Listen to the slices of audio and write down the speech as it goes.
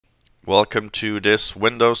Welcome to this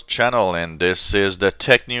Windows channel, and this is the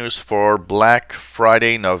tech news for Black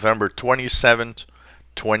Friday, November 27th,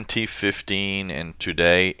 2015. And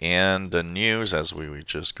today in the news, as we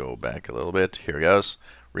just go back a little bit, here goes.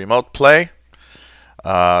 Remote Play.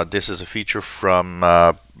 This is a feature from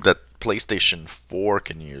that PlayStation 4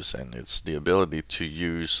 can use, and it's the ability to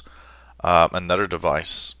use another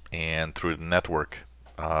device and through the network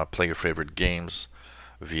play your favorite games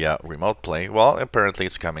via Remote Play. Well, apparently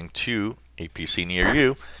it's coming to a PC near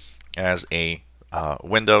you as a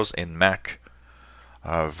Windows and Mac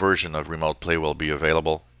version of Remote Play will be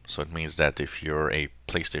available. So it means that if you're a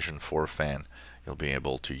PlayStation 4 fan, you'll be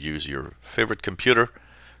able to use your favorite computer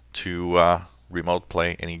to remote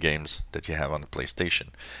play any games that you have on the PlayStation.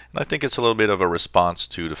 And I think it's a little bit of a response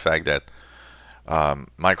to the fact that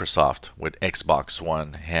Microsoft with Xbox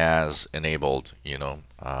One has enabled,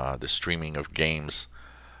 the streaming of games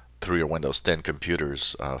through your Windows 10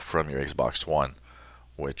 computers from your Xbox One,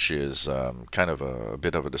 which is kind of a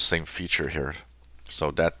bit of the same feature here.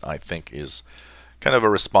 So that I think is kind of a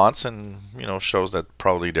response, and shows that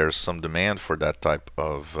probably there's some demand for that type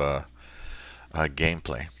of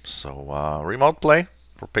gameplay. So Remote Play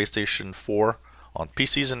for PlayStation 4 on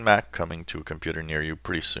PCs and Mac coming to a computer near you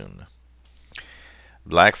pretty soon.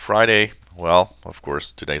 Black Friday, well, of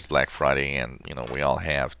course, today's Black Friday, and we all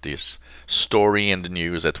have this story in the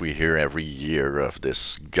news that we hear every year of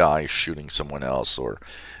this guy shooting someone else or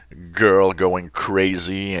girl going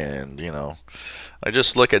crazy, and I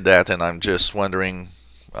just look at that and I'm just wondering,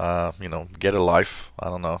 get a life. I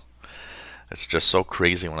don't know. It's just so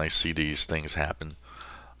crazy when I see these things happen.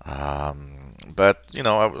 But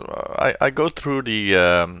I go through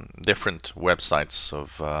the different websites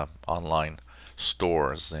of online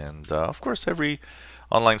stores, and of course every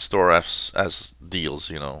online store has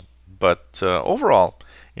deals, but overall,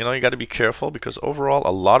 you got to be careful, because overall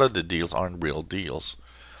a lot of the deals aren't real deals,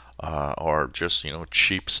 or just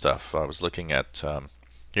cheap stuff. I was looking at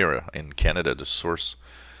here in Canada, the source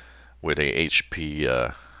with a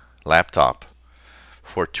HP laptop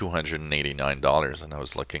for $289, and I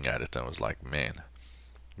was looking at it and I was like, man,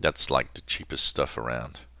 that's like the cheapest stuff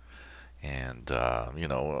around. And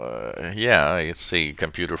yeah, it's a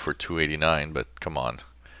computer for $289, but come on,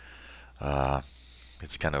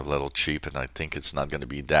 it's kind of a little cheap, and I think it's not going to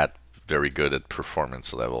be that very good at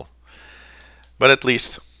performance level. But at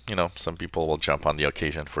least, some people will jump on the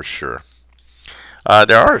occasion for sure.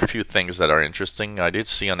 There are a few things that are interesting. I did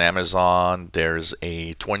see on Amazon there's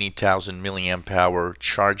a 20,000 milliamp hour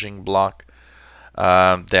charging block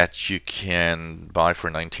that you can buy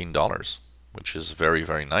for $19, which is very,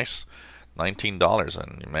 very nice. $19,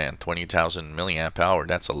 and man, 20,000 milliamp hour,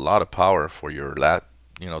 that's a lot of power for your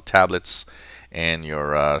tablets and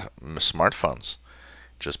your smartphones.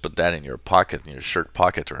 Just put that in your pocket, in your shirt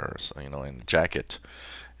pocket, or in the jacket,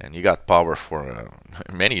 and you got power for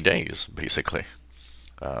many days basically.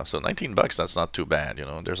 So 19 bucks, that's not too bad.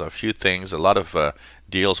 There's a few things, a lot of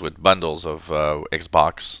deals with bundles of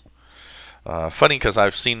Xbox. Funny, because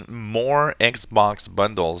I've seen more Xbox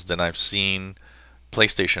bundles than I've seen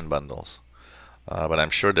PlayStation bundles, but I'm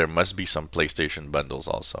sure there must be some PlayStation bundles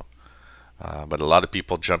also. But a lot of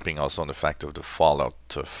people jumping also on the fact of the Fallout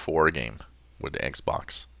 4 game with the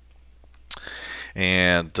Xbox.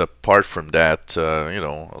 And apart from that,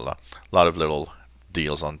 a lot of little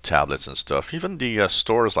deals on tablets and stuff. Even the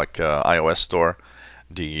stores like iOS store,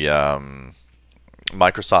 the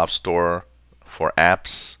Microsoft store for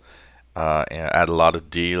apps, add a lot of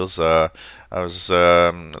deals. I was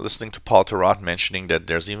listening to Paul Tarot mentioning that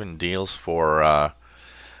there's even deals for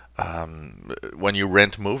when you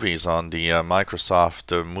rent movies on the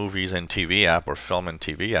Microsoft Movies and TV app, or Film and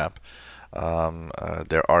TV app.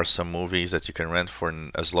 There are some movies that you can rent for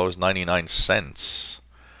as low as 99 cents,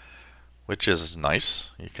 which is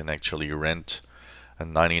nice. You can actually rent a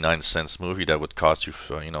 99 cents movie that would cost you,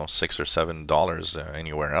 $6 or $7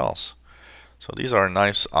 anywhere else. So these are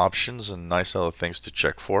nice options and nice little things to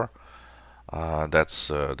check for. That's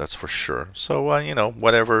for sure. So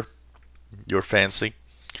whatever your fancy,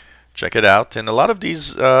 check it out. And a lot of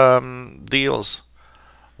these deals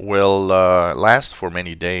will last for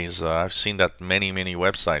many days. I've seen that many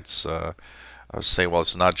websites say, well,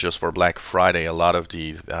 it's not just for Black Friday. A lot of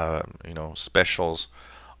the specials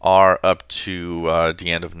are up to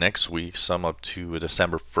the end of next week. Some up to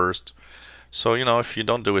December 1st. So, if you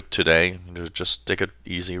don't do it today, just take it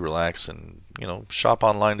easy, relax, and, shop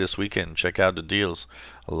online this weekend. Check out the deals.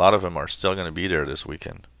 A lot of them are still going to be there this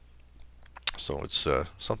weekend. So it's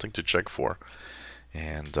something to check for.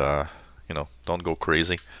 And, don't go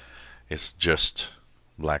crazy. It's just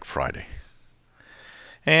Black Friday.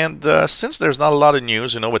 And since there's not a lot of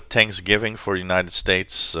news, with Thanksgiving for the United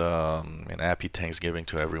States, and happy Thanksgiving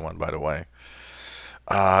to everyone, by the way,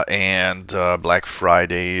 and Black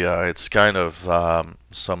Friday, it's kind of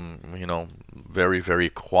some, very, very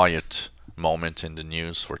quiet moment in the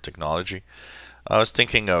news for technology. I was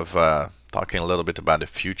thinking of talking a little bit about the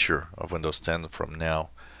future of Windows 10 from now,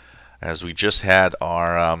 as we just had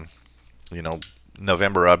our,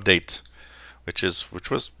 November update, which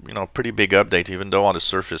was a pretty big update, even though on the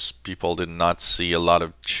surface people did not see a lot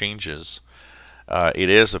of changes. It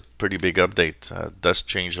is a pretty big update. Does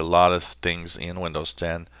change a lot of things in Windows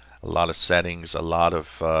 10, a lot of settings, a lot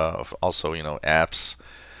of also apps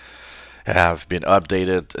have been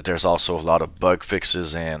updated. There's also a lot of bug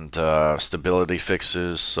fixes and stability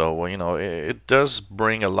fixes. So it does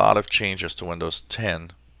bring a lot of changes to Windows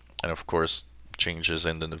 10, and of course changes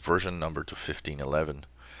in the version number to 15.11.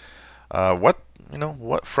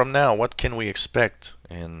 What from now? What can we expect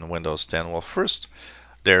in Windows 10? Well, first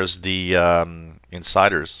there's the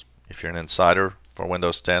insiders. If you're an insider for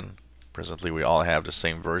Windows 10, presently we all have the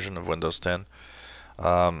same version of Windows 10.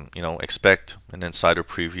 Expect an insider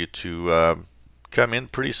preview to come in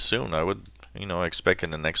pretty soon. I would, expect in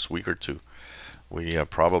the next week or two. We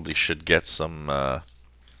probably should get some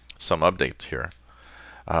update here.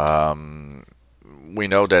 We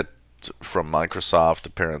know that from Microsoft,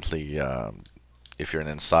 apparently, if you're an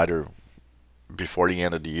insider, before the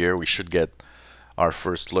end of the year, we should get our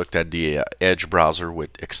first look at the Edge browser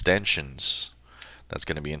with extensions. That's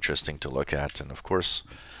going to be interesting to look at. And of course,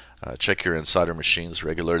 check your insider machines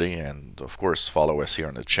regularly, and of course follow us here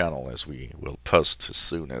on the channel, as we will post as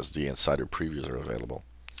soon as the insider previews are available.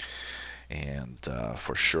 And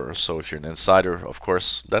for sure, so if you're an insider, of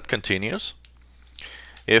course that continues.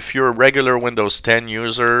 If you're a regular Windows 10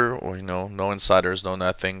 user, or no insiders, no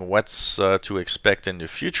nothing, what's to expect in the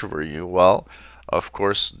future for you? Well, of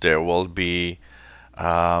course there will be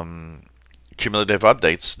cumulative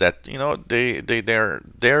updates that they're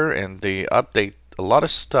there, and they update a lot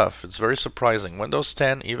of stuff. It's very surprising. Windows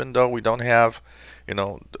 10, even though we don't have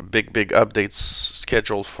big updates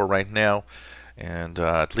scheduled for right now, and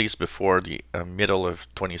at least before the middle of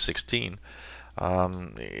 2016,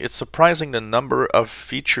 it's surprising the number of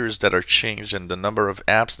features that are changed and the number of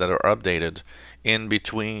apps that are updated in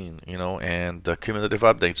between, and the cumulative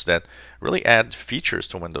updates that really add features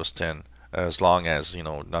to Windows 10, as long as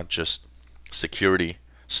not just security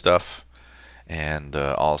stuff, and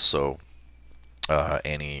also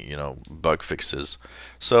any bug fixes.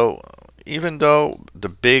 So even though the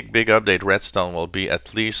big update Redstone will be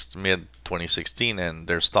at least mid 2016, and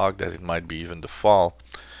there's talk that it might be even the fall,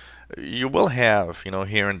 you will have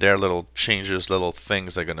here and there little changes, little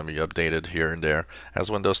things that are going to be updated here and there, as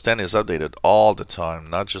Windows 10 is updated all the time,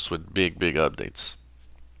 not just with big updates.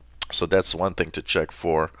 So that's one thing to check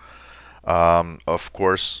for. Of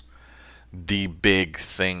course, the big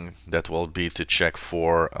thing that will be to check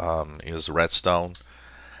for is Redstone.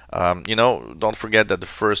 Don't forget that the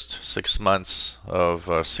first 6 months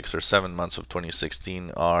of 6 or 7 months of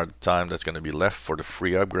 2016 are the time that's going to be left for the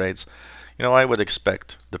free upgrades. I would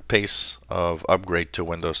expect the pace of upgrade to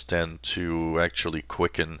Windows 10 to actually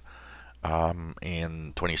quicken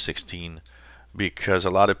in 2016, because a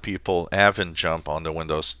lot of people haven't jumped on the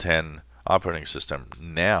Windows 10 operating system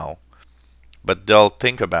now, but they'll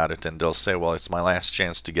think about it and they'll say, well, it's my last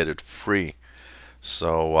chance to get it free.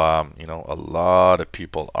 So a lot of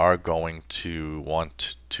people are going to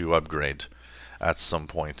want to upgrade at some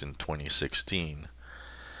point in 2016.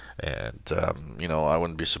 And I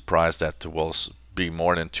wouldn't be surprised that there will be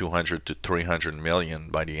more than 200 to 300 million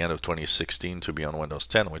by the end of 2016 to be on Windows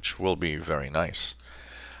 10, which will be very nice.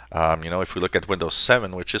 If we look at Windows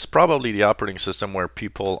 7, which is probably the operating system where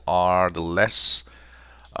people are the less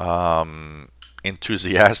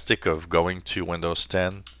enthusiastic of going to Windows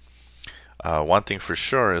 10, one thing for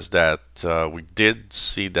sure is that we did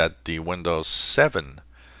see that the Windows 7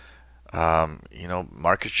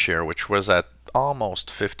 market share, which was at almost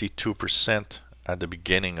 52% at the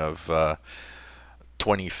beginning of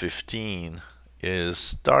 2015, is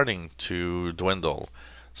starting to dwindle.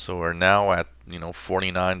 So we're now at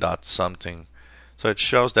 49 dot something. So it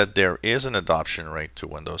shows that there is an adoption rate to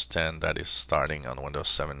Windows 10 that is starting on Windows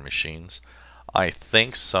 7 machines. I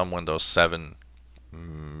think some Windows 7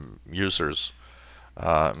 users,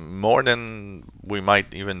 more than we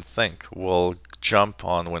might even think, will jump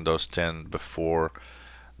on Windows 10 before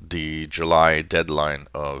the July deadline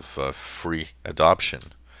of free adoption,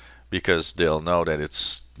 because they'll know that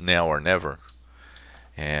it's now or never.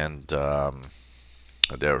 And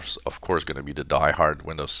there's of course going to be the die-hard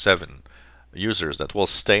Windows 7 users that will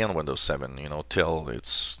stay on Windows 7 till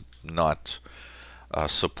it's not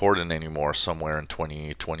supported anymore somewhere in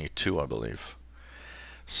 2022, I believe.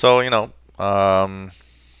 So,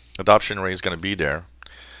 adoption rate is going to be there.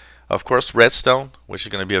 Of course, Redstone, which is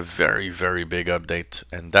going to be a very, very big update,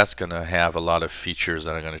 and that's going to have a lot of features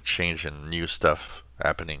that are going to change and new stuff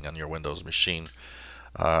happening on your Windows machine.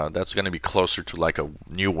 That's going to be closer to like a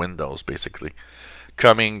new Windows, basically,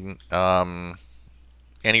 coming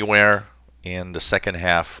anywhere in the second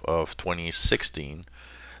half of 2016.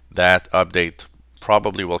 That update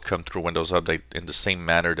probably will come through Windows Update in the same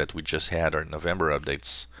manner that we just had our November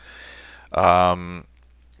updates.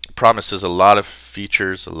 Promises a lot of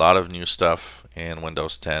features, a lot of new stuff in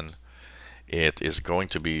Windows 10. It is going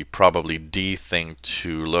to be probably the thing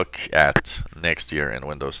to look at next year in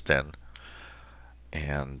Windows 10.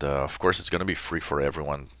 And of course, it's going to be free for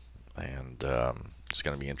everyone. And it's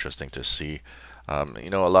going to be interesting to see. A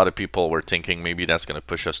lot of people were thinking maybe that's going to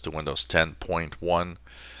push us to Windows 10.1.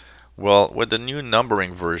 Well, with the new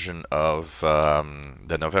numbering version of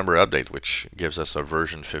the November update, which gives us a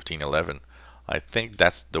version 15.11, I think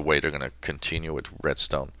that's the way they're going to continue with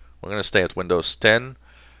Redstone. We're going to stay at Windows 10,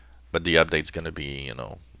 but the update's going to be,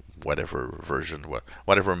 whatever version,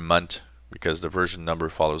 whatever month, because the version number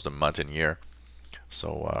follows the month and year.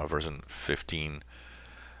 So version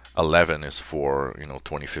 15.11 is for,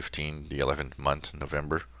 2015, the 11th month,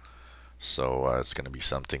 November. So it's going to be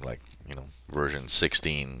something like, version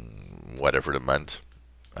 16, whatever the month.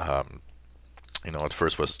 At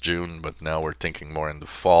first was June, but now we're thinking more in the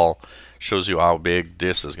fall. Shows you how big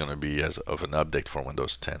this is going to be as of an update for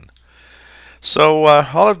Windows 10. So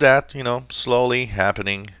all of that, slowly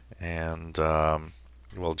happening, and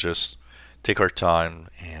we'll just take our time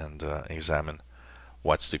and examine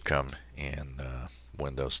what's to come in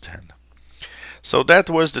Windows 10. So that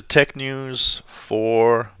was the tech news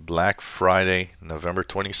for Black Friday, November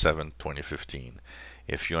 27, 2015.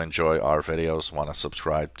 If you enjoy our videos, want to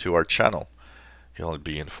subscribe to our channel. You'll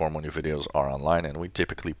be informed when new videos are online, and we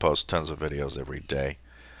typically post tons of videos every day.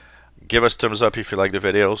 Give us thumbs up if you like the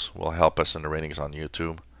videos. Will help us in the ratings on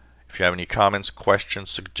YouTube. If you have any comments, questions,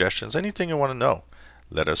 suggestions, anything you want to know,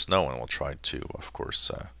 let us know, and we'll try to, of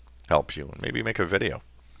course, help you and maybe make a video.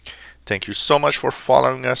 Thank you so much for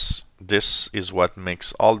following us. This is what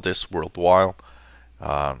makes all this worthwhile.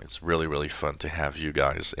 It's really, really fun to have you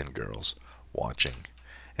guys and girls watching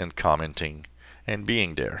and commenting and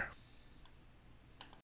being there.